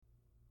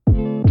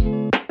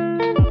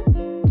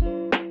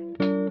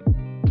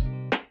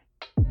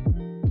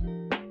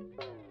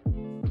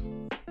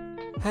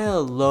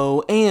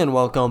Hello and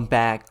welcome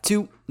back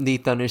to the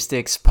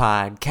Thundersticks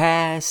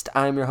podcast.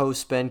 I'm your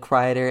host Ben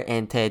Kreider,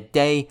 and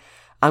today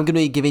I'm going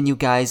to be giving you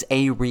guys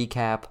a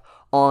recap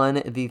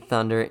on the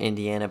Thunder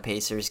Indiana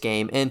Pacers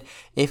game. And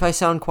if I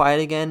sound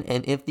quiet again,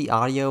 and if the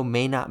audio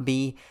may not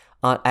be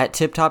at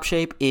tip-top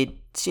shape, it's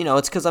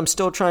because I'm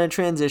still trying to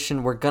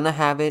transition. We're going to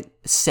have it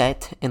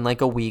set in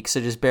like a week,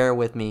 so just bear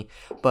with me.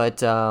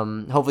 But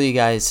hopefully you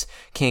guys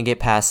can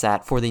get past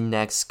that for the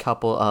next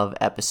couple of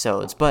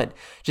episodes. But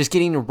just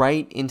getting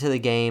right into the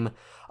game,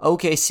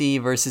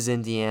 OKC versus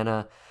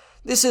Indiana.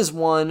 This is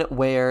one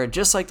where,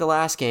 just like the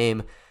last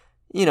game,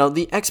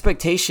 the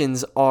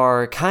expectations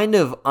are kind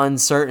of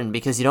uncertain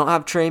because you don't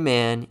have Trey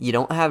Mann, you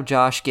don't have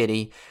Josh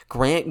Giddey.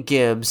 Grant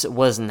Gibbs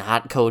was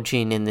not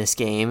coaching in this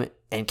game,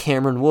 and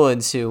Cameron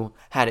Woods, who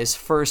had his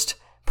first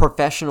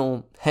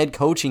professional head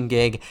coaching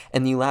gig,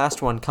 and the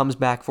last one comes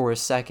back for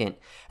his second,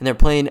 and they're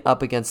playing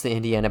up against the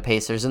Indiana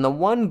Pacers. And the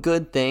one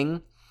good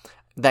thing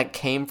that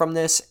came from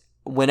this,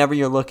 whenever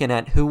you're looking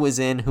at who was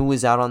in, who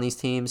was out on these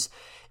teams,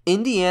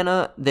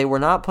 Indiana, they were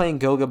not playing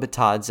Goga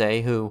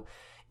Bitadze, who,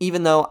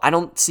 even though I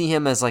don't see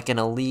him as like an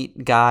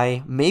elite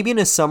guy, maybe in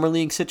a summer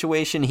league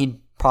situation,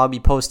 he'd probably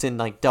be posting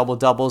like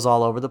double-doubles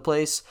all over the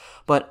place,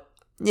 but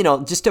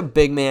just a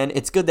big man.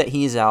 It's good that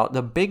he's out.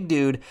 The big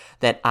dude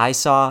that I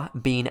saw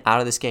being out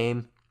of this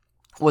game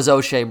was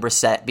Oshae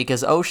Brissett,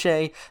 because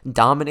Oshae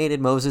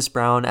dominated Moses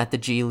Brown at the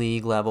G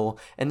League level.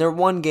 And their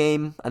one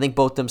game, I think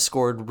both of them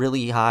scored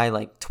really high,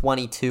 like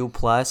 22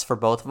 plus for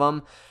both of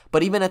them.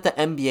 But even at the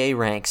NBA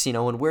ranks,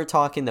 when we're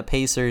talking the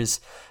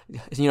Pacers,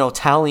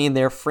 tallying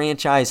their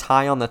franchise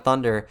high on the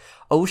Thunder,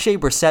 Oshae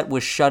Brissett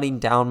was shutting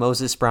down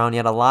Moses Brown. He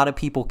had a lot of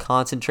people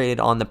concentrated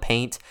on the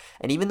paint.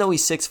 And even though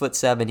he's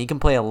 6'7", he can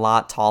play a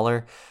lot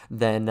taller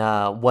than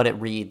what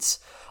it reads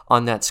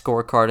on that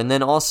scorecard. And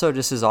then also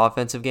just his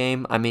offensive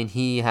game. I mean,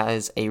 he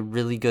has a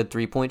really good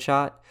three-point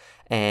shot.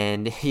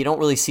 And you don't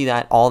really see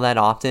that all that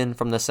often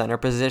from the center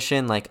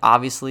position. Like,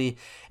 obviously,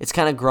 it's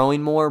kind of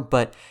growing more,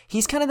 but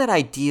he's kind of that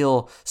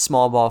ideal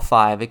small ball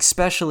five,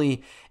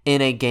 especially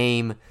in a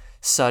game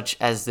such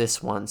as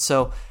this one.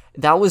 So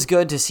that was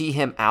good to see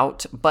him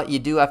out, but you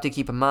do have to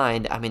keep in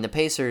mind, I mean, the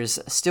Pacers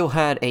still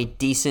had a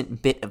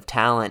decent bit of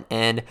talent,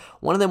 and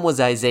one of them was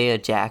Isaiah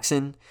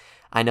Jackson.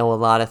 I know a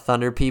lot of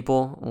Thunder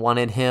people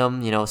wanted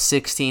him,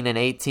 16 and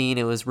 18.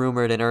 It was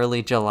rumored in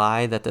early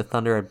July that the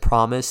Thunder had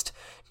promised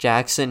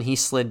Jackson. He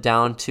slid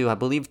down to, I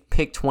believe,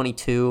 pick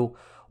 22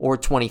 or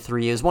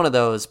 23. It was one of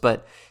those,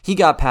 but he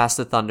got past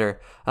the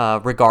Thunder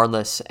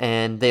regardless.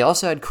 And they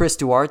also had Chris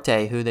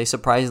Duarte, who they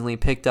surprisingly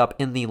picked up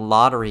in the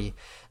lottery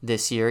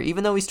this year,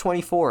 even though he's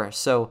 24.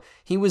 So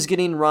he was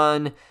getting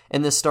run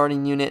in the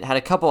starting unit, had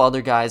a couple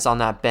other guys on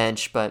that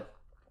bench, but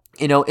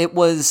it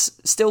was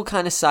still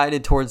kind of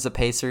sided towards the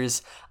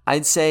Pacers.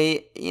 I'd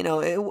say,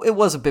 it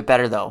was a bit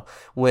better, though,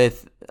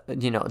 with,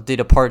 the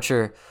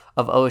departure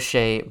of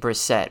Oshae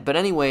Brissett. But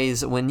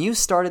anyways, when you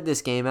started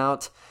this game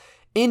out,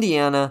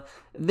 Indiana,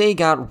 they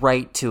got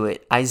right to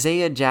it.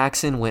 Isaiah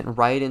Jackson went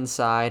right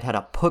inside, had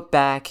a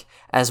putback,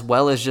 as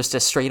well as just a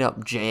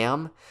straight-up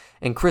jam.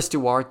 And Chris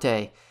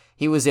Duarte,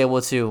 he was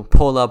able to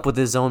pull up with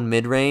his own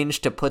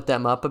mid-range to put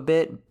them up a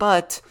bit,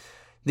 but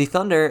the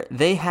Thunder,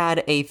 they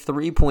had a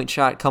three-point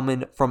shot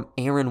coming from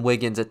Aaron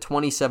Wiggins, a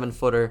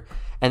 27-footer.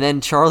 And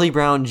then Charlie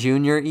Brown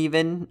Jr.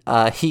 even,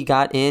 he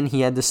got in. He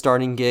had the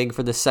starting gig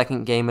for the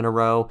second game in a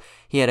row.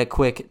 He had a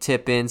quick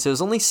tip in. So it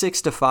was only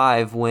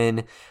 6-5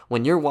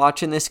 when you're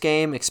watching this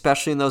game,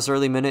 especially in those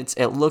early minutes.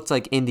 It looked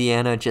like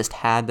Indiana just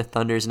had the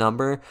Thunder's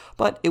number,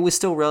 but it was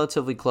still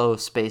relatively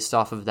close based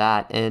off of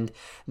that. And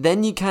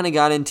then you kind of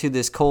got into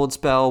this cold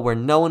spell where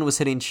no one was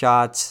hitting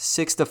shots.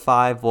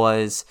 6-5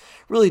 was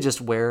really just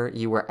where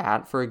you were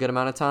at for a good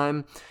amount of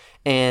time.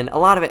 And a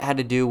lot of it had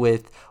to do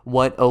with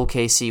what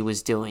OKC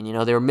was doing.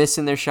 They were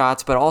missing their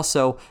shots, but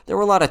also there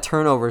were a lot of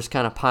turnovers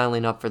kind of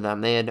piling up for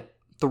them. They had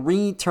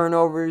 3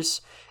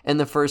 turnovers in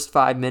the first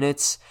 5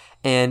 minutes,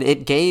 and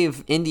it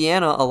gave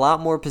Indiana a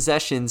lot more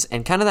possessions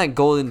and kind of that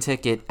golden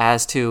ticket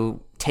as to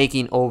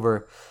taking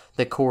over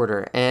the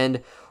quarter.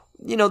 And,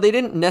 they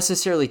didn't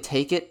necessarily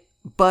take it,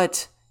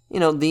 but,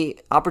 the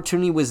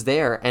opportunity was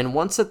there. And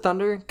once the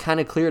Thunder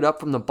kind of cleared up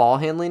from the ball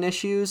handling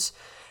issues,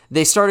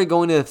 they started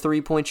going to the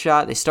three-point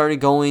shot. They started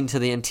going to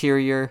the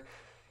interior.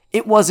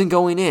 It wasn't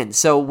going in.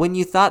 So when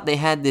you thought they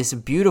had this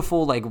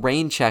beautiful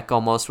rain check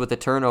almost with the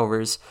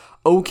turnovers,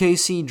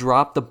 OKC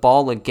dropped the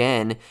ball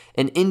again,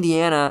 and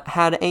Indiana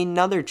had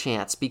another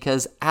chance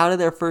because out of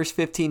their first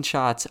 15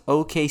 shots,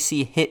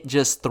 OKC hit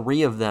just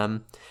 3 of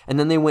them, and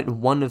then they went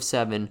 1 of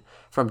 7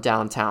 from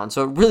downtown.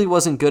 So it really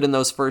wasn't good in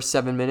those first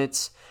 7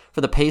 minutes. For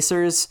the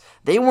Pacers,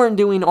 they weren't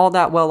doing all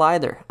that well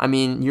either. I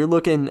mean, you're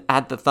looking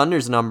at the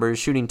Thunder's numbers,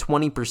 shooting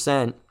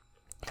 20%,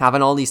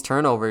 having all these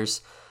turnovers.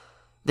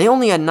 They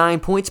only had 9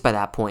 points by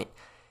that point.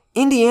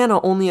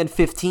 Indiana only had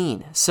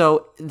 15,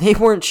 so they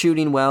weren't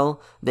shooting well.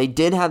 They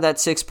did have that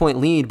 6-point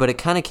lead, but it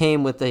kind of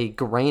came with a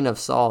grain of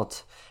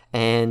salt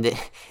and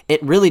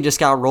it really just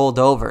got rolled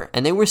over.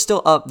 And they were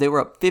still up. They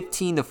were up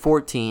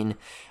 15-14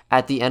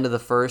 at the end of the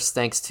first,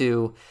 thanks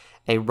to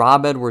a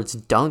Rob Edwards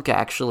dunk,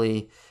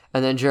 actually.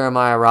 And then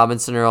Jeremiah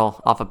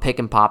Robinson-Earl off a pick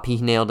and pop, he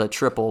nailed a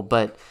triple.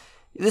 But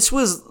this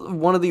was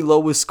one of the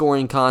lowest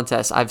scoring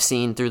contests I've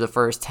seen through the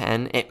first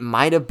 10. It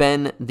might have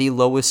been the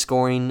lowest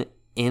scoring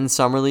in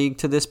Summer League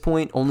to this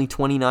point, only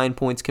 29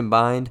 points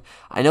combined.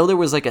 I know there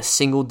was like a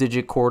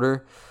single-digit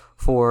quarter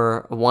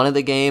for one of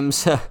the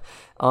games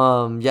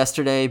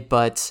yesterday,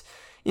 but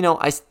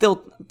I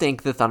still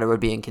think the Thunder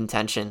would be in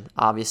contention,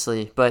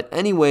 obviously. But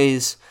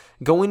anyways,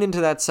 going into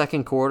that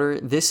second quarter,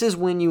 this is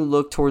when you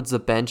look towards the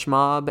bench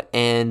mob,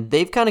 and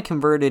they've kind of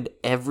converted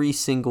every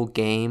single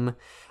game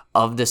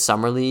of the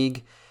Summer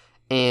League.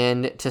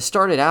 And to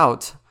start it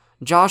out,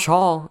 Josh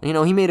Hall,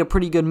 he made a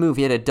pretty good move.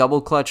 He had a double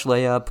clutch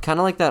layup, kind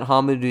of like that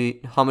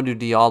Hamidou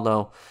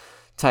Diallo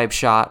type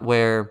shot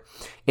where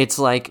it's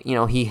like,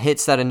 he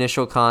hits that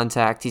initial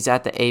contact, he's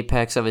at the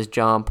apex of his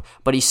jump,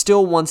 but he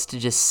still wants to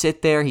just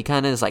sit there. He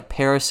kind of is like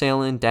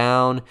parasailing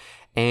down,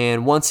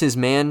 and once his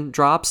man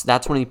drops,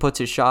 that's when he puts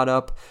his shot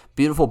up.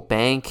 Beautiful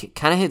bank,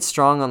 kind of hit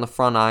strong on the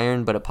front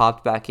iron, but it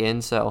popped back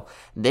in, so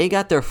they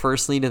got their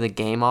first lead of the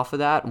game off of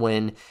that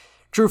when,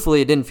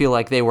 truthfully, it didn't feel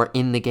like they were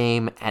in the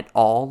game at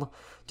all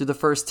through the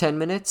first 10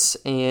 minutes,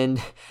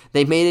 and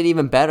they made it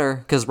even better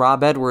because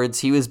Rob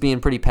Edwards, he was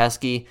being pretty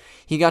pesky.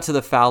 He got to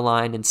the foul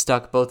line and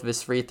stuck both of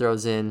his free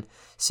throws in.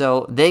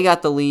 So they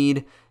got the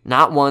lead,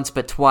 not once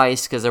but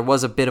twice, because there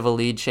was a bit of a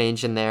lead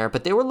change in there,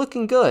 but they were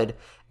looking good,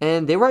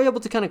 and they were able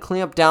to kind of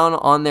clamp down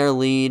on their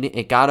lead.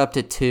 It got up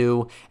to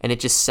 2, and it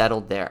just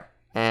settled there.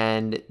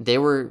 And they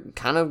were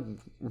kind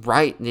of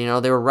right,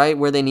 they were right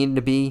where they needed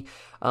to be.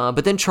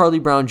 But then Charlie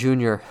Brown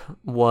Jr.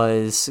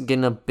 was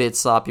getting a bit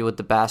sloppy with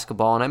the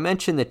basketball. And I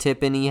mentioned the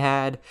tip-in he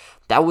had.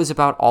 That was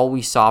about all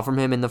we saw from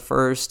him in the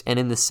first. And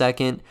in the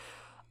second,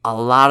 a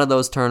lot of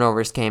those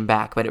turnovers came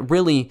back. But it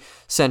really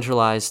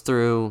centralized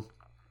through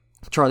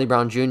Charlie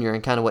Brown Jr.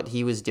 and kind of what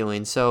he was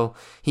doing. So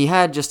he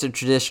had just a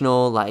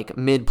traditional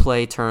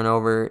mid-play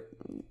turnover.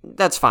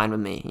 That's fine with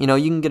me. You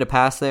can get a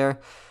pass there.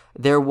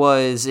 There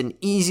was an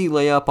easy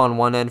layup on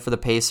one end for the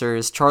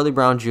Pacers. Charlie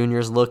Brown Jr.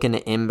 is looking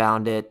to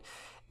inbound it.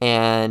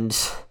 And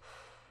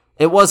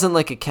it wasn't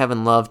like a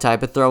Kevin Love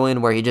type of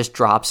throw-in where he just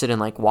drops it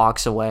and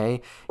walks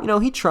away.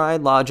 He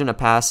tried lodging a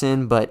pass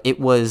in, but it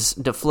was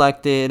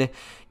deflected.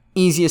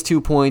 Easiest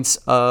 2 points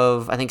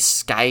of, I think,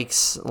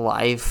 Skike's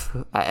life.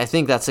 I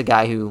think that's the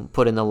guy who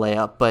put in the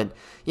layup. But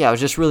yeah, it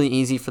was just really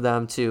easy for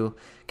them to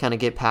kind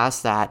of get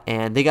past that.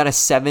 And they got a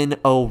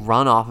 7-0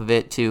 run off of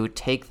it to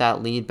take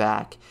that lead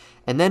back.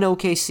 And then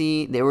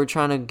OKC, they were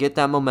trying to get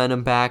that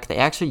momentum back. They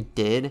actually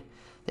did.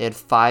 They had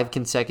 5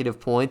 consecutive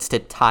points to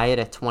tie it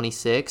at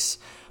 26.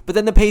 But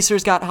then the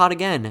Pacers got hot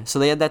again. So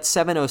they had that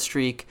 7-0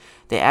 streak.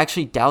 They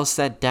actually doused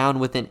that down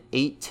with an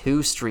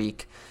 8-2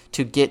 streak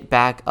to get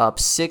back up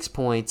 6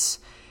 points.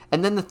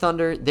 And then the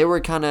Thunder, they were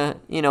kind of,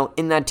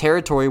 in that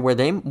territory where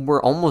they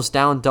were almost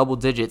down double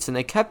digits. And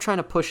they kept trying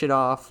to push it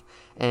off.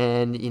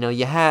 And,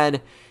 you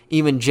had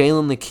even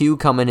Jalen LeCue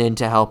coming in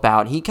to help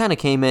out. He kind of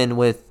came in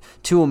with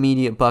 2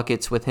 immediate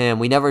buckets with him.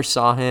 We never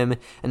saw him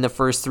in the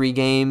first 3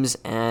 games,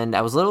 and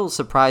I was a little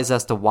surprised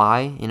as to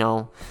why.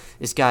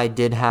 This guy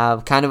did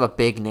have kind of a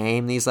big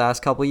name these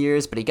last couple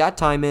years, but he got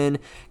time in,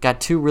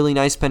 got 2 really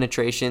nice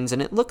penetrations,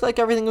 and it looked like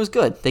everything was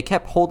good. They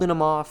kept holding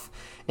him off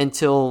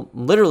until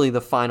literally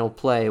the final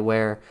play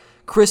where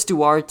Chris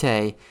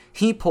Duarte,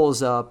 he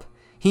pulls up,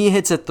 he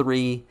hits a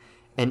 3,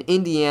 and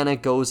Indiana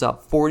goes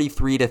up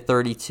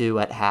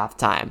 43-32 at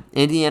halftime.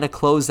 Indiana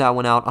closed that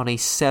one out on a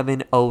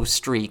 7-0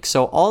 streak.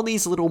 So all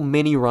these little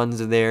mini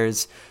runs of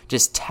theirs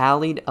just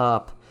tallied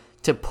up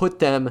to put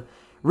them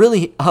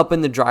really up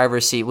in the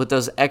driver's seat with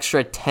those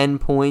extra 10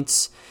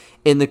 points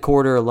in the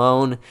quarter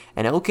alone.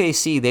 And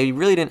OKC, they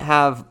really didn't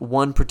have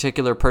one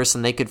particular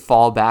person they could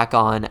fall back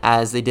on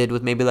as they did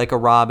with maybe like a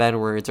Rob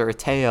Edwards or a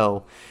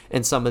Teo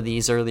in some of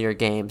these earlier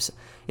games.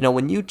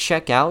 When you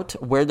check out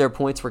where their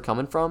points were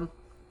coming from,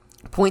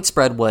 point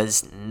spread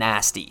was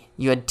nasty.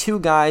 You had 2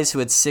 guys who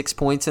had 6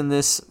 points in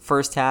this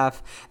first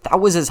half.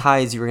 That was as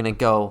high as you were going to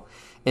go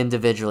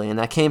individually, and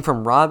that came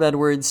from Rob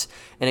Edwards,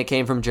 and it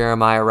came from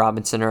Jeremiah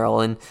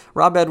Robinson-Earl. And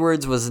Rob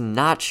Edwards was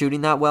not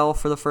shooting that well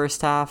for the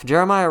first half.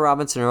 Jeremiah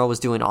Robinson-Earl was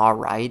doing all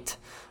right,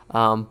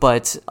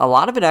 but a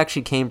lot of it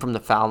actually came from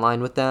the foul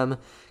line with them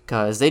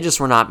because they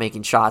just were not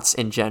making shots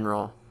in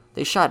general.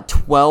 They shot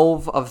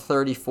 12 of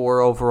 34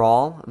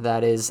 overall.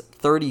 That is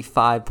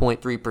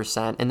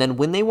 35.3%. And then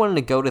when they wanted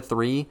to go to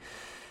 3,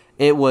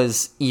 it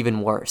was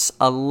even worse.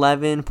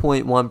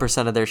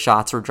 11.1% of their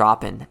shots were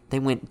dropping. They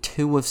went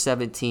 2 of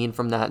 17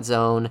 from that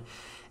zone.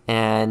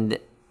 And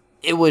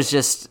it was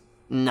just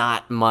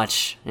not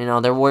much.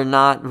 There were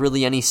not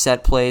really any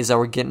set plays that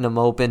were getting them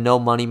open. No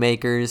money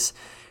makers.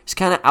 Just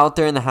kind of out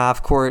there in the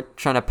half court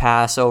trying to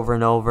pass over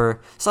and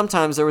over.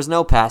 Sometimes there was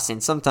no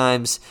passing.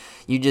 Sometimes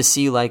you just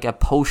see a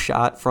post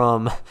shot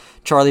from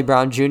Charlie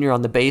Brown Jr.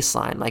 on the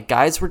baseline.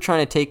 Guys were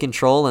trying to take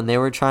control and they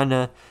were trying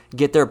to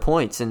get their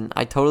points. And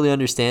I totally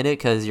understand it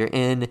because you're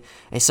in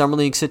a summer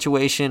league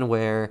situation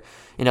where,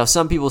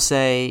 some people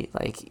say,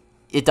 like,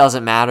 it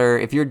doesn't matter.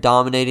 If you're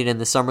dominated in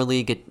the summer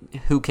league,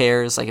 who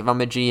cares? Like, if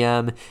I'm a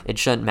GM, it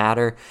shouldn't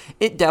matter.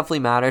 It definitely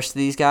matters to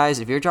these guys.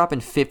 If you're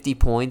dropping 50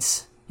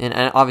 points,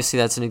 and obviously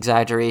that's an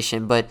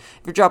exaggeration, but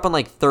if you're dropping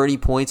like 30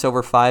 points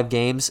over 5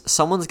 games,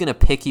 someone's going to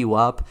pick you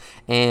up,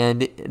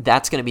 and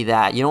that's going to be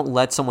that. You don't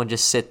let someone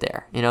just sit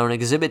there. In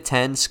Exhibit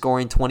 10,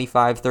 scoring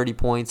 25, 30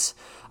 points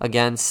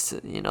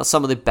against,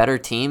 some of the better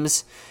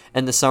teams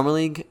in the summer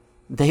league,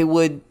 they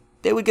would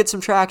get some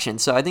traction.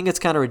 So I think it's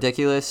kind of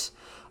ridiculous.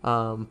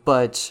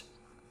 But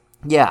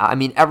yeah, I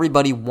mean,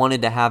 everybody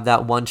wanted to have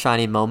that one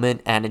shining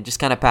moment, and it just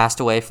kind of passed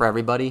away for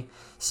everybody.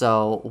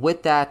 So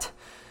with that,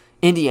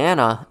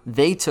 Indiana,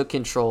 they took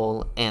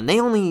control, and they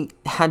only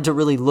had to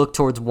really look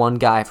towards one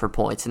guy for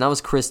points, and that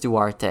was Chris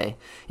Duarte.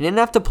 He didn't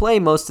have to play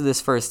most of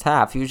this first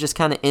half. He was just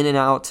kind of in and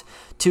out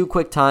 2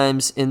 quick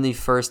times in the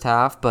first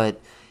half, but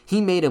he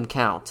made him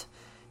count.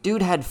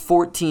 Dude had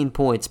 14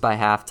 points by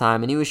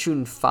halftime, and he was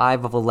shooting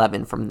 5 of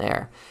 11 from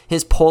there.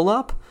 His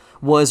pull-up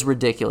was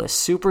ridiculous,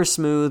 super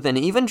smooth, and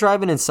even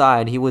driving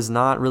inside, he was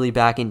not really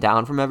backing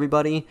down from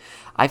everybody.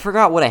 I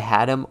forgot what I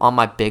had him on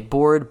my big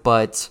board,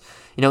 but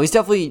he's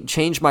definitely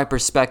changed my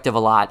perspective a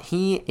lot.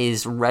 He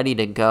is ready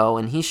to go,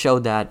 and he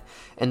showed that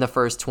in the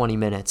first 20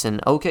 minutes.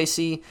 And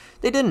OKC,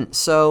 they didn't,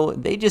 so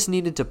they just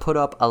needed to put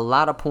up a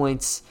lot of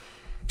points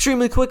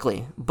extremely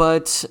quickly.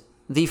 But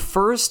the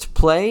first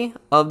play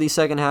of the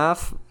second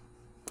half,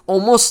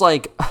 almost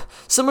like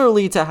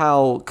similarly to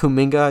how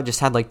Kuminga just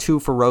had like 2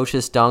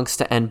 ferocious dunks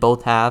to end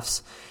both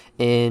halves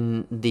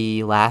in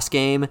the last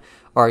game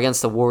or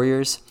against the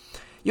Warriors,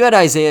 you had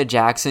Isaiah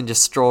Jackson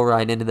just stroll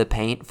right into the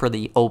paint for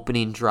the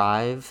opening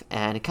drive,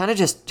 and it kind of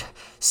just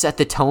set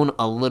the tone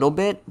a little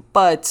bit,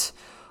 but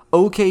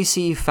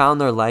OKC found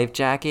their life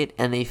jacket,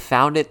 and they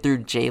found it through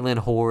Jalen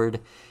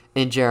Horde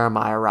and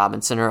Jeremiah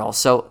Robinson Earl.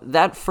 So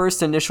that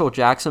first initial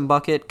Jackson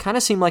bucket kind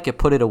of seemed like it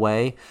put it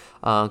away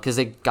because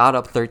they got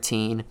up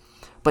 13,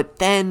 but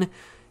then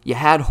you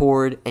had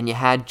Horde and you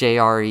had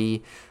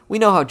JRE. We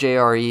know how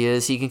JRE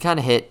is. He can kind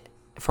of hit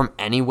from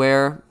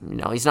anywhere.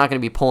 He's not going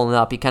to be pulling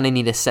up. You kind of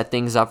need to set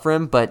things up for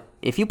him, but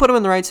if you put him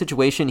in the right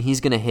situation,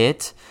 he's going to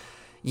hit.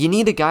 You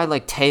need a guy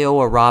like Teo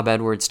or Rob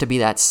Edwards to be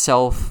that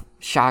self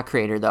shot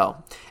creator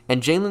though,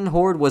 and Jalen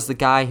Horde was the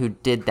guy who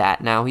did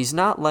that. Now, he's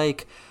not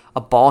like a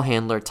ball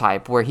handler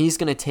type where he's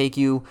going to take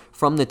you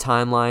from the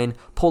timeline,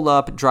 pull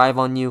up, drive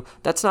on you.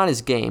 That's not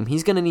his game.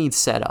 He's going to need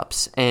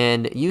setups,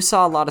 and you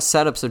saw a lot of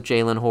setups of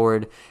Jalen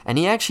Horde, and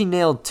he actually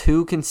nailed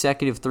 2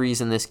 consecutive threes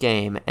in this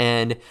game,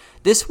 and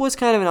this was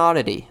kind of an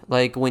oddity.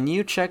 Like, when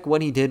you check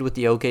what he did with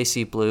the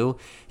OKC Blue,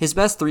 his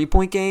best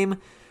 3-point game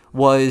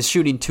was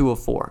shooting 2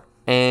 of 4.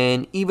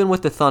 And even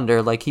with the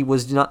Thunder, like, he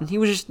was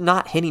just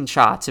not hitting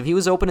shots. If he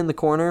was open in the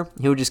corner,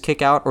 he would just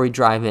kick out or he'd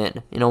drive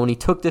in. When he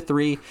took the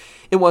 3,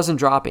 it wasn't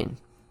dropping.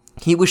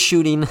 He was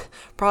shooting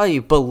probably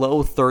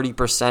below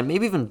 30%,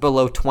 maybe even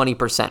below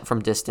 20%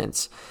 from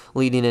distance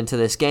leading into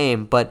this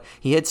game. But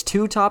he hits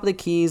 2 top of the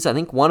keys. I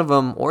think one of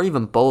them, or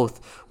even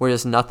both, were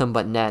just nothing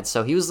but net.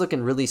 So he was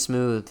looking really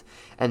smooth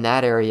in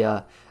that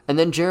area. And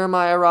then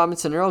Jeremiah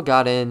Robinson Earl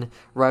got in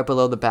right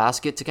below the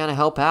basket to kind of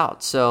help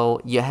out.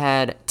 So you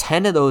had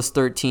 10 of those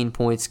 13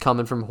 points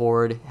coming from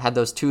Horde, had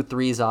those 2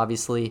 threes,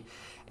 obviously.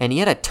 And he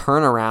had a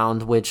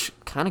turnaround, which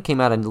kind of came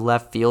out of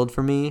left field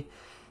for me.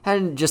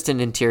 Had just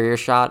an interior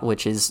shot,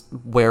 which is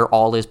where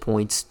all his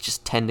points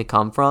just tend to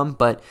come from.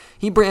 But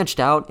he branched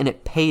out, and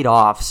it paid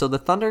off. So the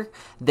Thunder,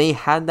 they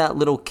had that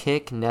little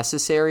kick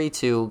necessary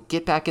to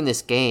get back in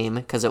this game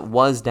because it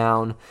was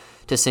down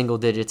to single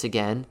digits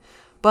again.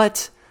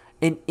 But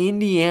an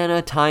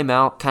Indiana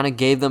timeout kind of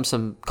gave them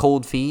some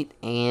cold feet,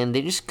 and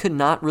they just could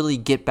not really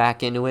get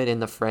back into it in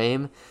the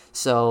frame.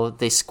 So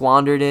they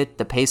squandered it.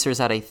 The Pacers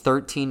had a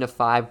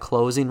 13-5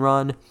 closing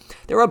run.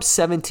 They were up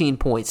 17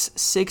 points,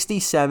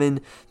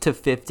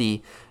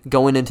 67-50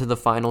 going into the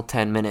final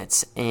 10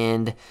 minutes.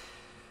 And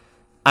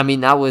I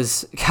mean, that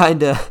was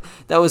kind of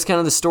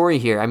the story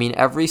here. I mean,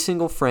 every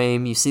single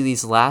frame, you see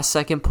these last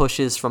second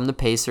pushes from the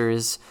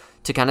Pacers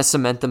to kind of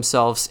cement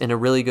themselves in a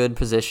really good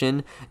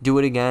position. Do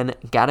it again.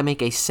 Got to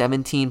make a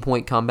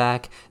 17-point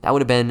comeback. That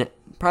would have been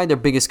probably their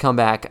biggest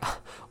comeback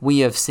we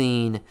have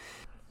seen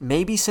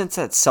maybe since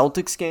that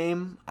Celtics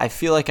game. I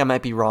feel like I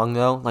might be wrong,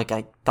 though. Like,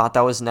 I thought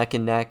that was neck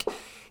and neck.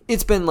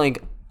 It's been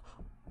like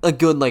a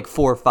good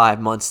 4 or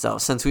 5 months, though,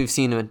 since we've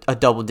seen a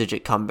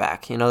double-digit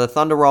comeback. The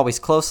Thunder were always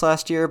close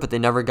last year, but they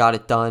never got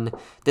it done.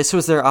 This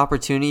was their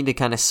opportunity to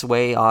kind of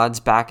sway odds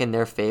back in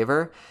their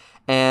favor.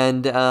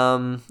 And, it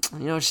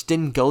just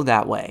didn't go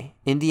that way.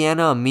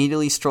 Indiana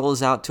immediately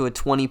strolls out to a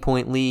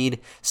 20-point lead,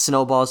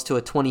 snowballs to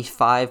a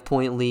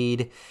 25-point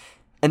lead,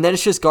 and then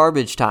it's just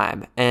garbage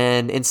time.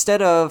 And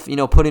instead of,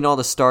 putting all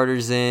the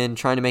starters in,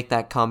 trying to make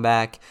that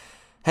comeback,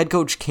 Head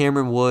coach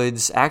Cameron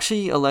Woods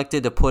actually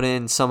elected to put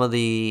in some of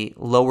the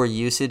lower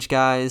usage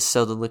guys,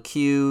 so the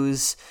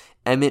LeCues,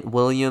 Emmett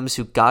Williams,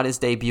 who got his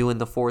debut in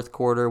the fourth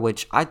quarter,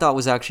 which I thought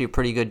was actually a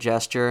pretty good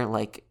gesture.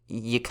 Like,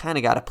 you kind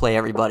of got to play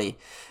everybody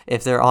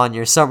if they're on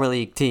your summer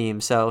league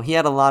team. So he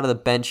had a lot of the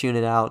bench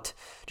unit out,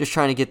 just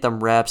trying to get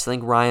them reps. I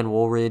think Ryan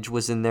Woolridge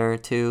was in there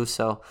too,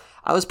 so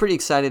I was pretty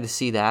excited to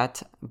see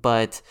that.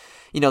 But,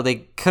 they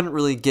couldn't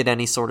really get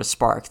any sort of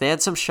spark. They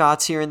had some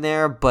shots here and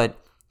there, but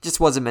just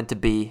wasn't meant to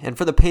be. And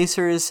for the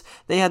Pacers,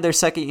 they had their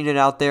second unit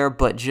out there,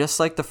 but just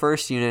like the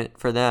first unit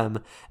for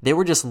them, they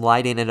were just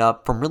lighting it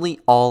up from really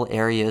all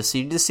areas. So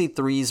you just see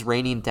threes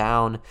raining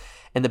down,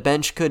 and the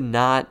bench could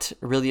not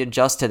really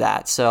adjust to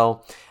that.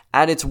 So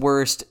at its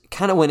worst,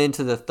 kind of went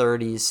into the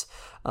 30s.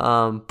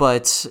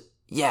 But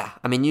yeah,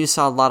 you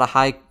saw a lot of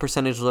high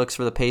percentage looks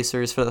for the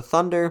Pacers. For the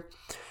Thunder,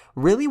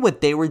 really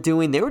what they were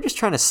doing, they were just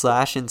trying to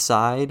slash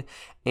inside,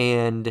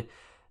 and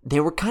they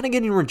were kind of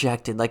getting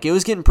rejected. Like, it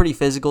was getting pretty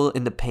physical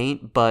in the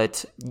paint,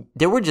 but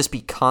there would just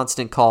be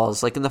constant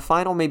calls. Like, in the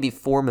final maybe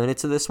 4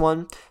 minutes of this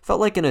one, felt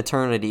like an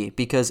eternity,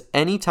 because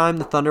anytime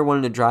the Thunder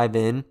wanted to drive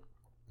in,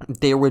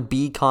 there would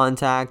be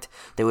contact,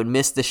 they would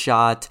miss the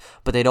shot,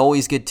 but they'd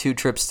always get 2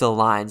 trips to the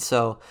line.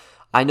 So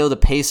I know the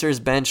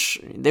Pacers bench,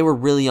 they were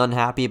really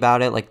unhappy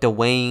about it. Like,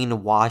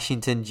 Dwayne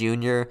Washington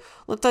Jr.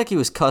 looked like he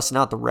was cussing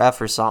out the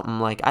ref or something.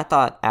 Like, I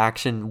thought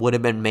action would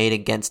have been made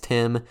against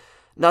him.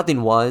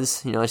 Nothing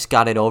was, just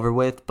got it over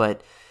with.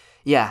 But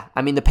yeah,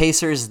 the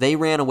Pacers, they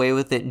ran away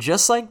with it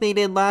just like they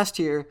did last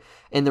year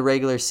in the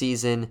regular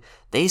season.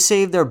 They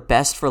saved their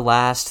best for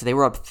last. They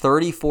were up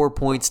 34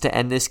 points to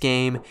end this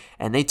game,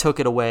 and they took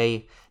it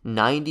away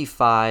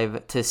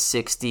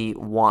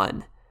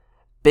 95-61.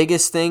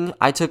 Biggest thing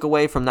I took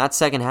away from that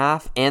second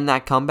half and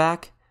that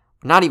comeback,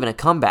 not even a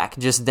comeback,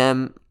 just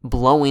them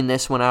blowing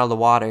this one out of the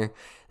water.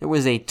 There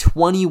was a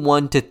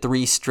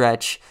 21-3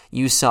 stretch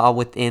you saw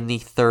within the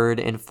third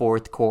and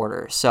fourth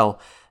quarter. So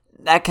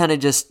that kind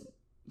of just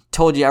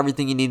told you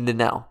everything you needed to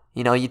know.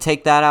 You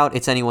take that out,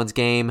 it's anyone's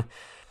game.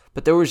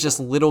 But there was just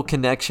little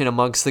connection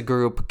amongst the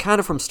group, kind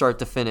of from start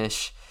to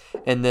finish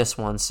in this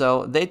one.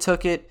 So they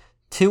took it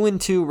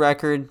 2-2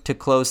 record to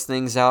close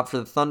things out for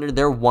the Thunder.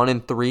 They're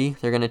 1-3.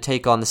 They're going to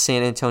take on the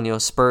San Antonio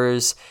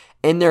Spurs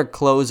in their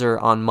closer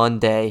on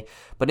Monday.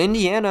 But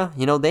Indiana,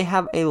 they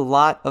have a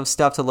lot of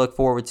stuff to look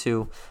forward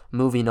to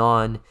moving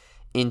on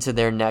into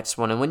their next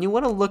one. And when you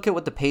want to look at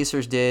what the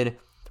Pacers did,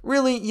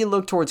 really, you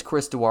look towards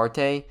Chris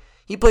Duarte.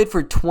 He played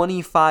for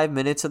 25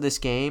 minutes of this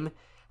game,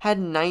 had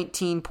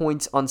 19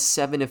 points on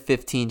 7 of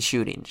 15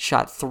 shooting,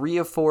 shot 3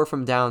 of 4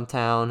 from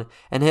downtown,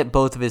 and hit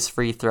both of his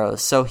free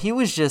throws. So he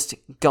was just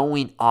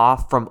going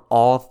off from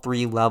all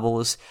 3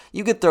 levels.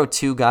 You could throw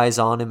 2 guys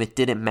on him, it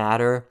didn't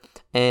matter.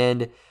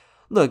 And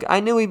look, I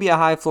knew he'd be a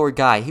high-floor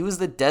guy. He was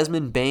the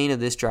Desmond Bane of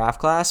this draft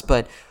class,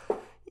 but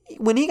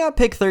when he got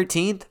picked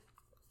 13th,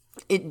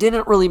 it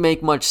didn't really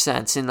make much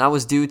sense, and that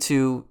was due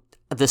to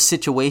the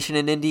situation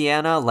in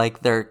Indiana.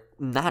 Like, they're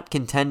not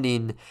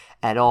contending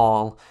at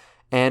all.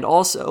 And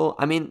also,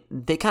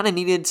 they kind of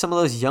needed some of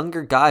those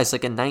younger guys,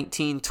 like a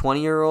 19,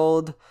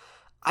 20-year-old.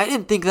 I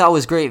didn't think that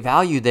was great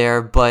value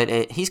there,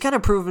 but he's kind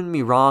of proven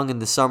me wrong in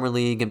the Summer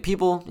League, and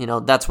people,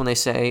 that's when they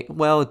say,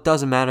 well, it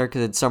doesn't matter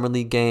because it's Summer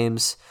League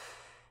games.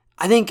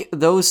 I think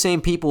those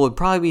same people would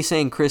probably be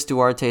saying Chris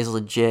Duarte is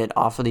legit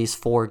off of these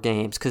 4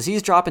 games, because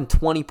he's dropping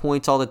 20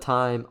 points all the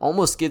time,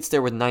 almost gets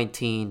there with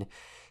 19.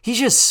 He's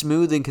just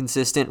smooth and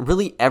consistent,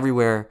 really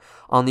everywhere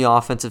on the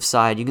offensive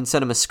side. You can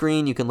set him a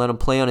screen, you can let him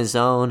play on his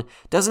own.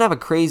 Doesn't have a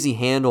crazy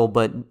handle,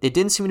 but it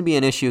didn't seem to be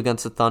an issue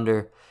against the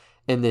Thunder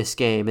in this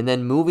game. And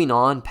then moving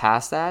on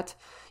past that,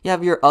 you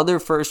have your other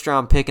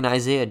first-round pick in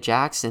Isaiah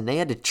Jackson. They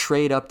had to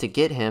trade up to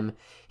get him.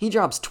 He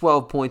drops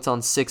 12 points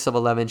on 6 of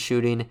 11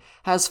 shooting,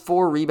 has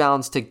 4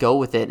 rebounds to go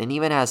with it, and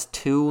even has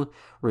 2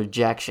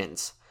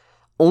 rejections.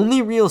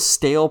 Only real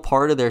stale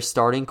part of their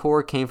starting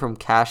core came from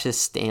Cassius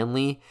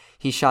Stanley.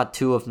 He shot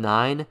 2 of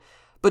 9.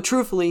 But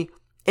truthfully,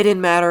 it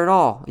didn't matter at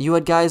all. You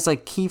had guys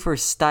like Kiefer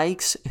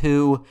Sykes,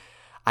 who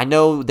I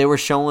know they were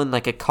showing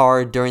like a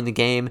card during the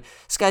game.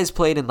 This guy's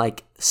played in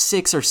like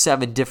 6 or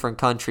 7 different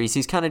countries.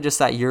 He's kind of just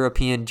that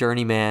European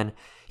journeyman.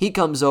 He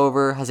comes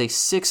over, has a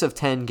 6 of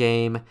 10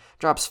 game,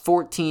 drops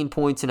 14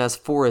 points and has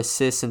 4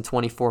 assists in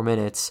 24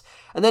 minutes.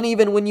 And then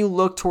even when you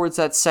look towards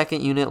that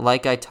second unit,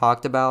 like I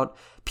talked about,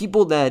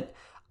 people that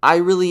I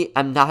really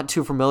am not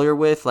too familiar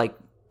with, like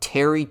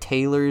Terry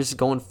Taylor's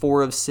going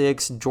 4 of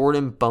 6,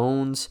 Jordan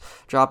Bones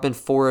dropping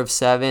 4 of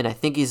 7. I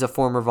think he's a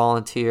former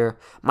Volunteer.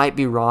 Might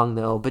be wrong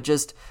though, but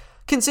just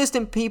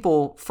consistent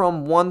people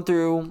from 1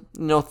 through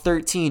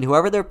 13,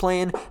 whoever they're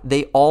playing,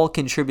 they all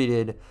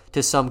contributed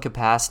to some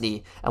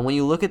capacity. And when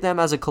you look at them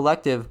as a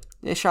collective,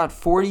 they shot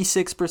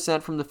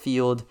 46% from the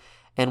field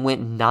and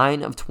went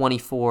 9 of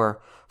 24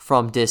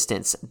 from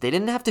distance. They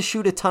didn't have to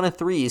shoot a ton of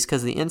threes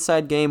because the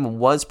inside game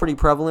was pretty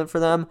prevalent for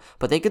them,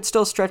 but they could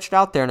still stretch it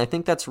out there, and I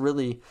think that's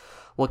really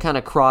what kind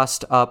of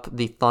crossed up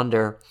the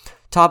Thunder.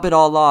 Top it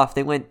all off,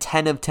 they went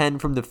 10 of 10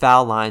 from the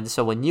foul line,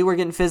 so when you were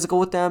getting physical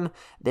with them,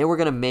 they were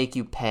going to make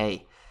you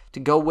pay.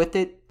 To go with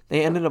it,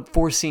 They ended up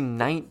forcing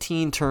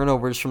 19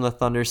 turnovers from the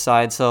Thunder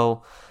side.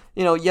 So,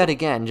 yet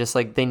again, just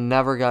like they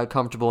never got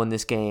comfortable in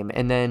this game.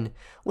 And then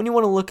when you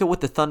want to look at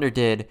what the Thunder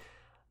did,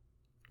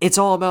 it's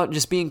all about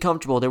just being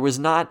comfortable. There was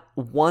not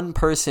one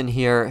person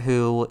here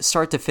who,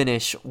 start to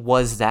finish,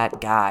 was that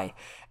guy.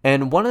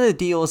 And one of the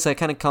deals that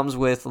kind of comes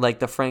with like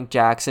the Frank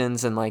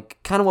Jacksons and like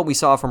kind of what we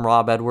saw from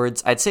Rob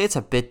Edwards, I'd say it's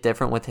a bit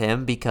different with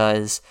him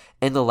because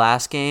in the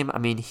last game, I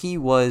mean, he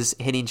was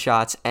hitting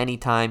shots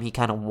anytime he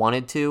kind of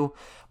wanted to.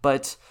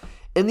 But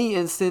in the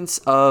instance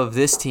of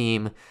this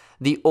team,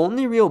 the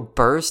only real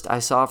burst I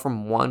saw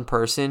from one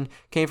person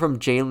came from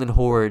Jalen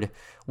Horde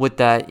with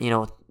that,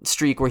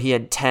 streak where he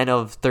had 10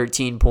 of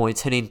 13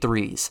 points hitting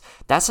threes.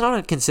 That's not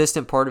a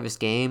consistent part of his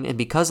game, and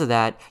because of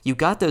that, you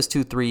got those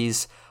 2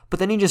 threes, but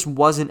then he just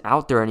wasn't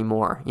out there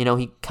anymore.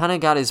 He kind of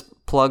got his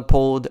plug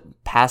pulled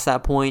past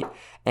that point,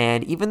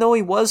 and even though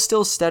he was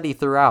still steady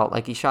throughout,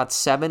 like he shot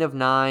 7 of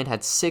 9,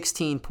 had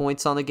 16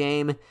 points on the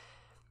game,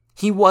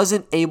 he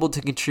wasn't able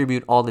to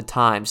contribute all the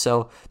time.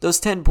 So those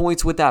 10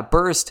 points with that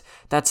burst,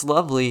 that's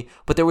lovely,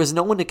 but there was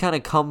no one to kind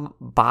of come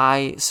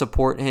by,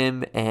 support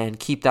him, and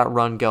keep that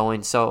run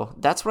going. So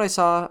that's what I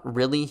saw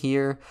really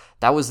here.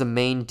 That was the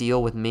main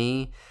deal with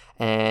me,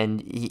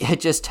 and it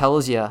just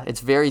tells you,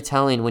 it's very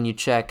telling when you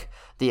check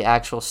the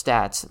actual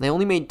stats. They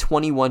only made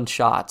 21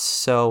 shots,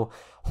 so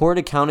Horde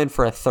accounted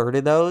for a third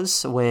of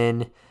those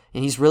and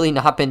he's really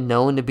not been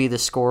known to be the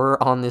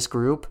scorer on this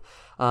group.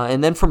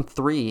 And then from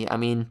 3, I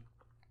mean,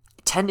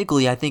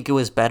 technically, I think it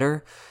was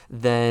better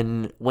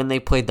than when they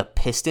played the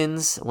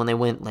Pistons, when they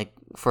went like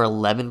for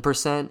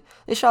 11%.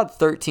 They shot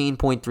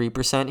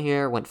 13.3%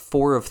 here, went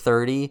 4 of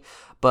 30.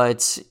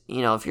 But,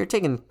 if you're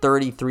taking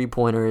 33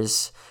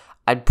 pointers,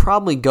 I'd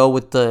probably go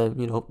with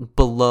the,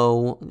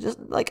 below, just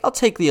like I'll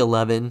take the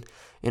 11,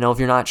 if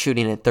you're not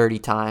shooting it 30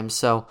 times.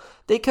 So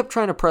they kept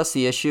trying to press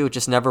the issue. It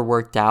just never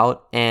worked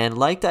out. And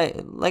like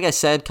I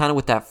said, kind of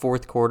with that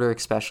fourth quarter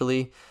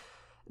especially,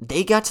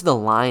 they got to the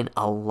line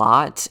a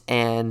lot,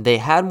 and they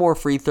had more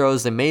free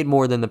throws. They made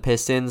more than the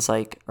Pistons,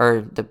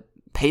 or the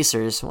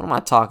Pacers. What am I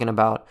talking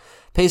about?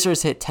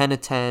 Pacers hit 10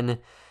 of 10.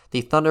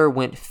 The Thunder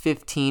went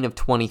 15 of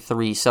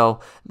 23.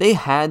 So they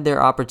had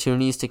their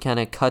opportunities to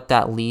kind of cut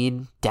that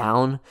lead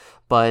down,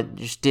 but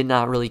just did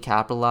not really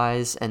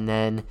capitalize. And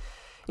then,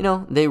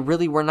 they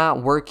really were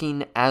not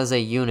working as a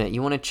unit.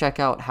 You want to check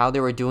out how they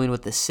were doing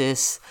with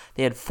assists.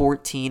 They had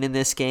 14 in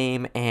this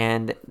game,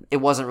 and it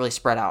wasn't really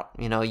spread out.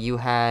 You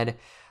had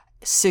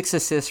 6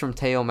 assists from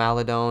Theo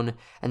Maledon,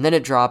 and then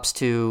it drops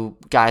to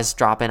guys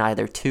dropping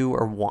either 2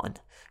 or 1.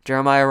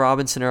 Jeremiah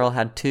Robinson-Earl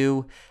had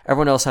 2,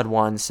 everyone else had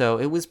 1, so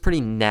it was pretty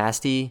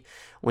nasty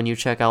when you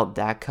check out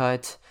that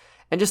cut.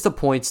 And just the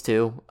points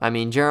too. I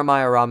mean,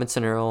 Jeremiah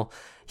Robinson-Earl,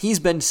 he's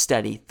been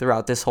steady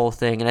throughout this whole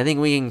thing, and I think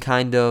we can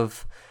kind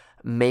of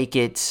make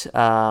it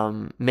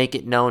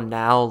known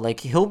now.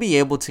 Like, he'll be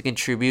able to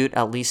contribute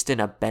at least in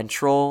a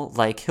bench role.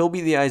 Like, he'll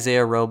be the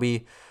Isaiah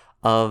Roby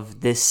of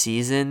this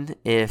season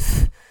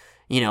if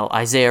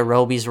Isaiah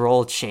Roby's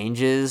role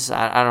changes.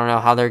 I don't know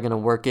how they're going to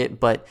work it,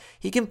 but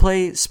he can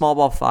play small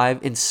ball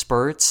 5 in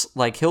spurts.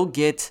 Like, he'll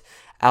get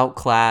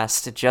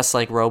outclassed just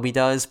like Roby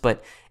does,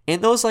 but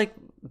in those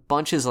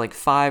bunches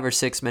 5 or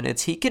 6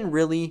 minutes, he can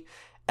really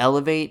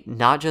elevate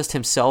not just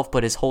himself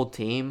but his whole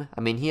team.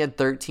 I mean, he had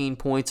 13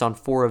 points on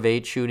 4 of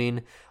 8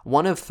 shooting,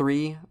 1 of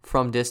 3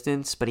 from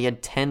distance, but he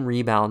had 10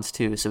 rebounds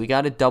too. So he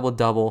got a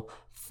double-double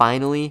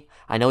finally.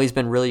 I know he's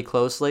been really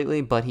close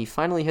lately, but he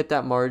finally hit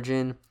that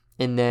margin.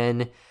 And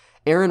then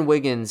Aaron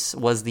Wiggins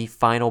was the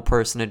final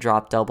person to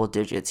drop double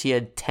digits. He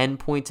had 10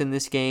 points in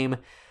this game.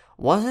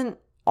 Wasn't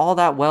all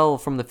that well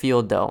from the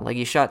field, though.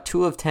 He shot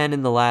 2 of 10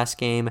 in the last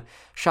game,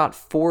 shot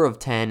 4 of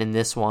 10 in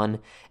this one,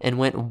 and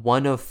went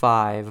 1 of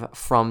 5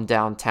 from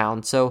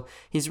downtown. So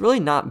he's really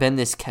not been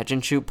this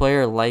catch-and-shoot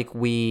player like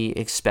we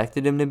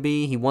expected him to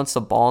be. He wants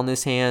the ball in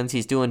his hands.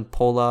 He's doing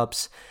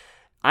pull-ups.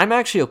 I'm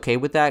actually okay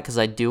with that because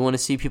I do want to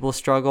see people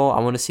struggle. I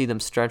want to see them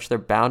stretch their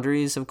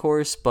boundaries, of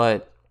course,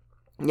 but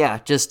yeah,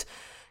 just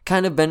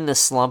kind of been in a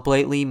slump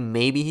lately.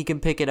 Maybe he can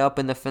pick it up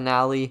in the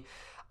finale.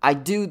 I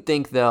do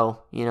think, though,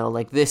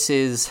 this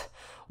is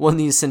one of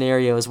these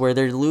scenarios where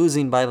they're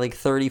losing by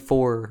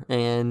 34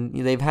 and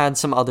they've had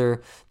some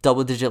other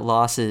double-digit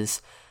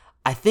losses.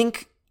 I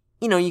think,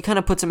 you kind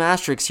of put some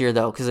asterisks here,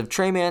 though, because if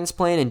Trey Mann's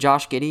playing and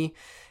Josh Giddey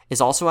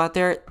is also out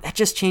there, that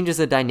just changes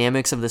the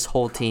dynamics of this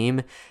whole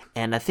team.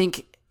 And I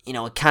think,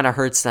 it kind of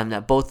hurts them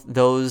that both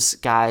those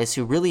guys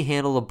who really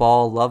handle the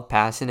ball, love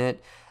passing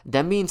it,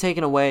 them being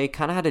taken away,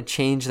 kind of had to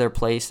change their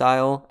play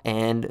style.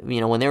 And,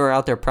 when they were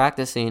out there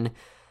practicing,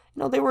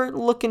 they were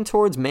looking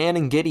towards Mann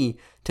and Giddey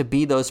to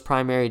be those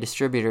primary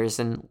distributors.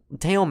 And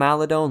Theo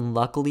Maledon,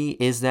 luckily,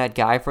 is that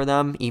guy for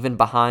them, even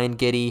behind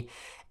Giddey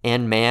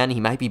and Mann.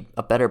 He might be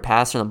a better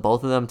passer than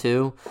both of them,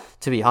 too,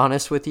 to be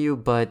honest with you.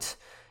 But,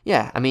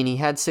 yeah, I mean, he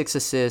had 6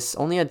 assists,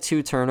 only had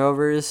 2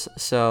 turnovers,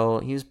 so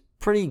he was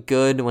pretty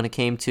good when it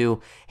came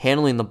to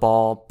handling the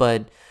ball.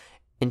 But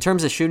in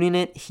terms of shooting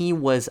it, he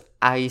was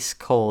ice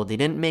cold. He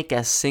didn't make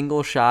a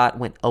single shot,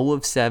 went 0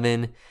 of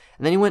 7.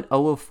 And then he went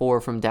 0 of 4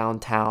 from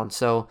downtown.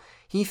 So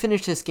he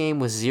finished this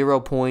game with 0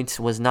 points,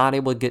 was not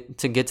able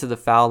to get to the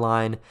foul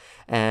line.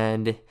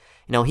 And,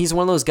 he's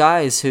one of those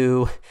guys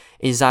who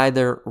is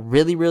either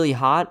really, really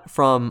hot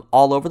from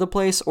all over the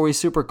place or he's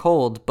super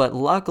cold. But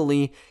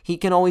luckily, he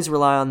can always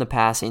rely on the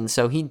passing.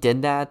 So he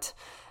did that.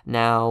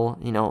 Now,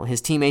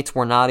 his teammates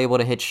were not able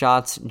to hit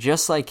shots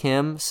just like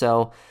him.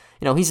 So,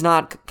 he's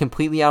not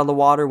completely out of the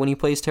water when he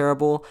plays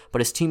terrible,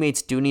 but his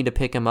teammates do need to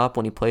pick him up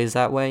when he plays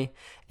that way.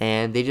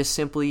 And they just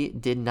simply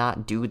did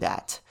not do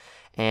that.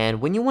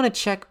 And when you want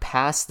to check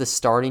past the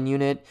starting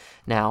unit,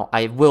 now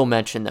I will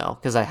mention though,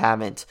 because I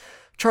haven't,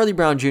 Charlie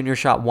Brown Jr.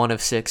 shot 1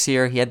 of 6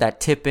 here. He had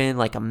that tip in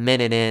like a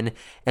minute in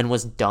and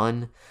was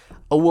done.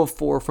 0 of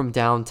 4 from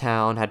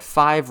downtown, had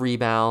 5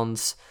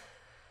 rebounds.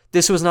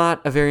 This was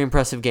not a very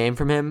impressive game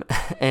from him,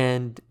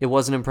 and it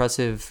wasn't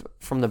impressive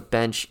from the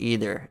bench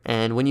either.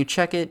 And when you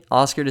check it,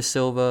 Oscar da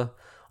Silva,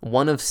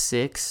 1 of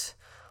 6.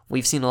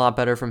 We've seen a lot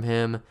better from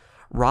him.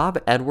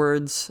 Rob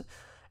Edwards,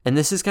 and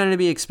this is kind of to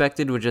be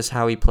expected with just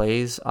how he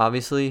plays,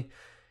 obviously.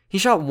 He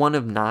shot 1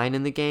 of 9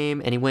 in the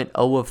game, and he went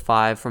 0 of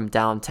 5 from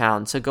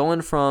downtown. So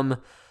going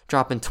from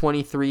dropping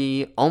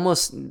 23,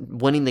 almost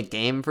winning the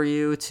game for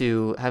you,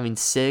 to having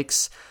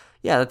 6,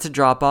 yeah, that's a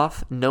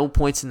drop-off. No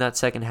points in that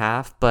second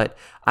half, but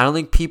I don't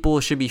think people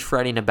should be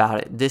fretting about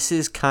it. This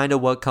is kind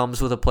of what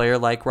comes with a player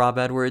like Rob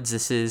Edwards.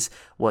 This is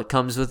what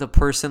comes with a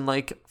person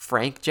like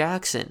Frank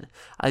Jackson.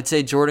 I'd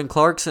say Jordan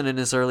Clarkson in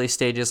his early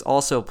stages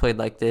also played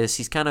like this.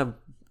 He's kind of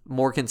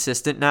more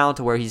consistent now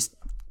to where he's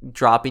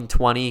dropping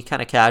 20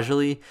 kind of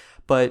casually,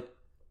 but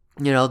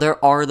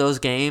there are those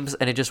games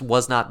and it just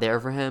was not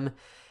there for him.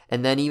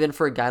 And then even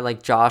for a guy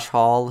like Josh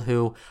Hall,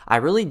 who I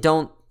really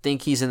don't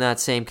think he's in that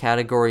same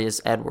category as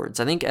Edwards.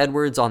 I think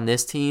Edwards on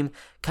this team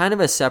kind of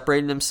has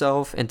separated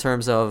himself in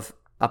terms of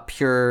a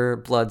pure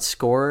blood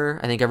scorer.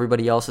 I think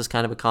everybody else is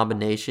kind of a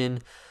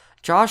combination.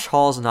 Josh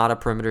Hall's not a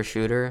perimeter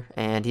shooter,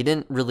 and he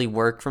didn't really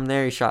work from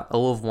there. He shot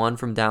 0 of 1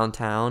 from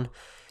downtown.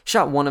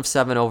 Shot 1 of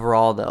 7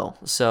 overall, though.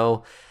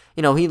 So,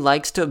 he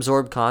likes to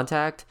absorb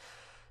contact.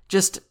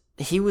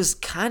 He was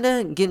kind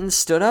of getting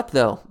stood up,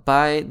 though,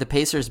 by the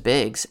Pacers'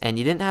 bigs. And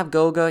you didn't have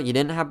Goga, you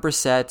didn't have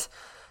Brissett.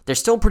 They're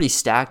still pretty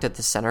stacked at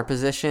the center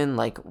position,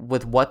 like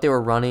with what they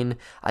were running.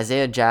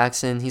 Isaiah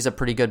Jackson, he's a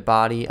pretty good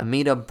body.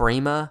 Amita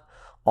Brema,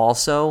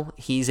 also,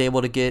 he's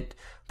able to get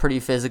pretty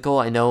physical.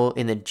 I know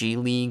in the G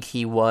League,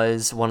 he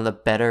was one of the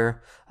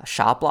better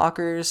shot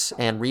blockers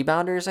and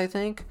rebounders, I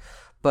think.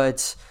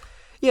 But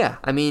yeah,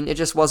 it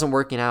just wasn't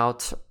working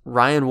out.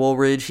 Ryan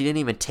Woolridge, he didn't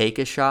even take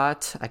a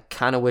shot. I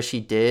kind of wish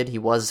he did. He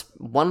was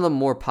one of the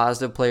more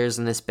positive players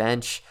in this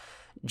bench.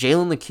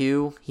 Jalen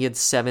LeCue, he had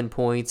 7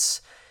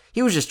 points.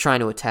 He was just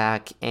trying to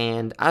attack,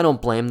 and I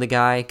don't blame the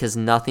guy because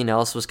nothing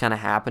else was kind of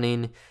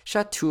happening.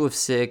 Shot 2 of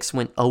 6,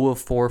 went 0 of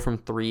 4 from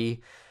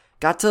 3.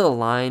 Got to the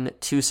line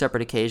 2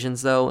 separate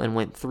occasions, though, and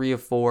went 3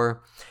 of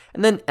 4.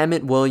 And then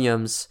Emmett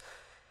Williams,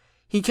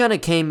 he kind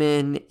of came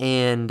in,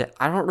 and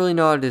I don't really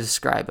know how to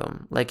describe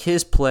him. Like,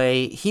 his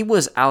play, he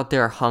was out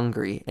there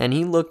hungry, and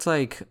he looked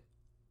like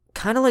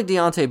kind of like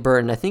Deonte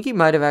Burton. I think he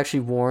might have actually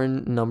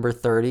worn number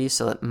 30,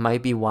 so that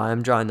might be why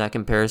I'm drawing that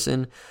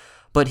comparison.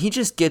 But he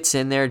just gets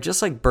in there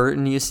just like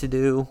Burton used to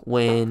do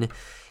when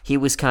he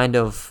was kind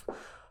of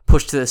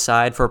pushed to the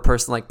side for a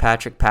person like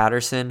Patrick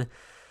Patterson.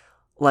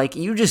 Like,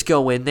 you just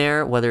go in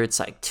there, whether it's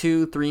like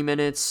 2-3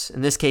 minutes.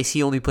 In this case,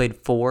 he only played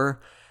 4.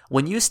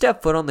 When you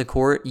step foot on the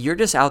court, you're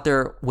just out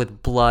there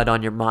with blood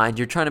on your mind.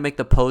 You're trying to make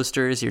the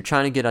posters. You're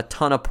trying to get a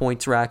ton of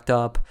points racked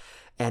up.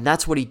 And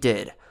that's what he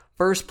did.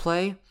 First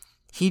play,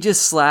 he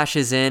just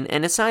slashes in.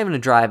 And it's not even a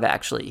drive,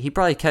 actually. He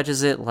probably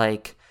catches it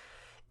like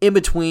in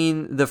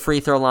between the free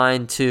throw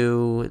line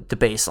to the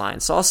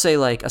baseline. So I'll say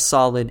like a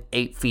solid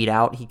 8 feet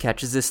out, he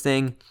catches this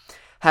thing.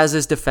 Has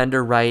his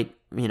defender right,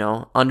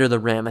 under the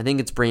rim. I think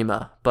it's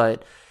Brema.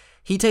 But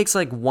he takes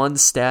like one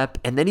step,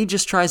 and then he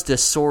just tries to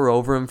soar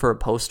over him for a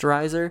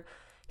posterizer.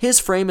 His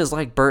frame is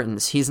like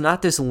Burton's. He's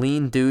not this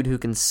lean dude who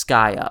can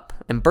sky up.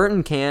 And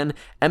Burton can.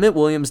 Emmett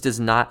Williams does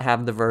not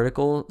have the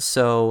vertical,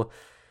 so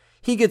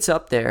he gets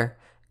up there,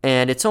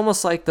 and it's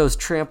almost like those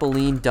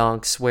trampoline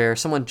dunks where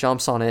someone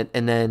jumps on it,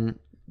 and then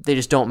they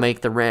just don't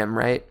make the rim,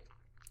 right?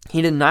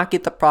 He did not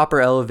get the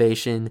proper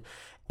elevation,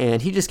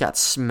 and he just got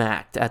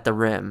smacked at the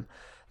rim.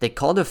 They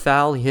called a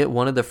foul. He hit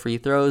one of the free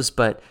throws,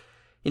 but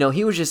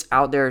he was just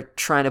out there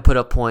trying to put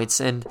up points.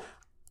 And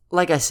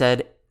like I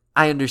said,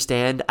 I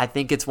understand. I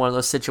think it's one of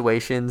those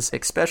situations,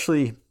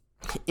 especially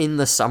in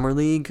the Summer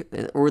League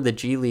or the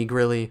G League,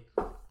 really.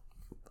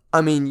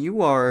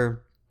 You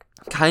are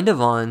kind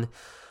of on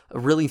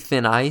really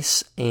thin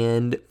ice,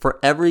 and for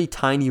every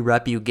tiny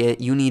rep you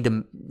get, you need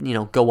to,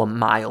 go a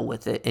mile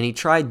with it. And he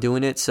tried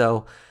doing it,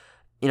 so,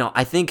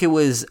 I think it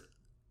was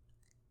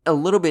a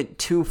little bit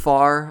too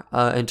far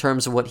in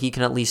terms of what he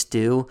can at least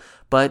do.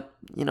 But,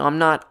 I'm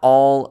not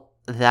all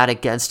that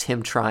against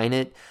him trying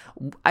it.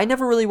 I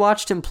never really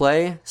watched him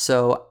play,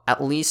 so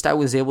at least I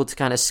was able to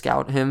kind of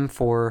scout him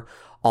for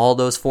all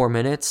those 4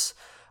 minutes.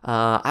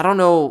 I don't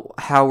know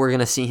how we're going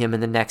to see him in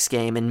the next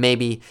game, and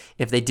maybe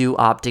if they do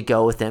opt to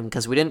go with him,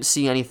 because we didn't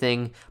see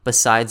anything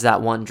besides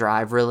that one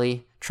drive,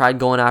 really. Tried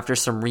going after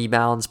some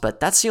rebounds, but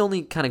that's the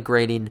only kind of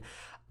grading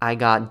I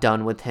got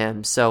done with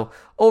him. So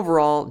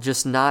overall,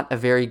 just not a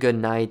very good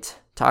night.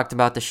 Talked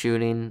about the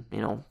shooting,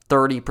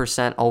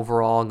 30%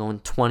 overall, going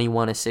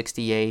 21 to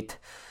 68.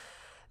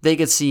 They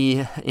could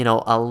see,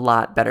 a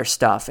lot better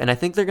stuff. And I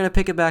think they're going to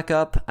pick it back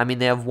up. I mean,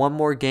 they have one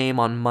more game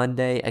on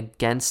Monday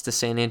against the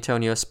San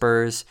Antonio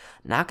Spurs.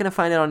 Not going to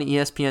find it on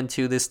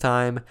ESPN2 this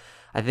time.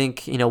 I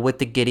think, with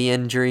the Giddey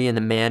injury and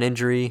the Man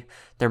injury,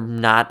 they're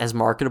not as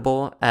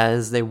marketable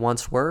as they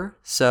once were.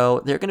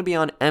 So they're going to be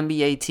on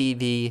NBA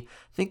TV.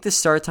 I think the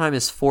start time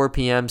is 4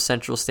 p.m.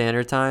 Central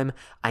Standard Time.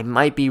 I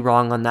might be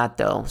wrong on that,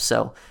 though.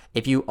 So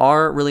if you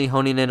are really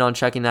honing in on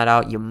checking that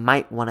out, you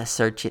might want to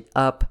search it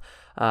up.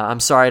 I'm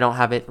sorry I don't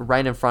have it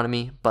right in front of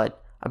me,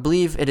 but I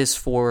believe it is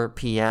 4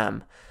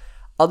 p.m.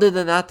 Other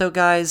than that, though,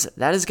 guys,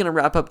 that is going to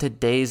wrap up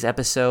today's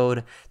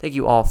episode. Thank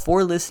you all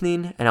for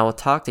listening, and I will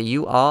talk to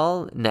you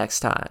all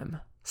next time.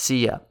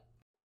 See ya.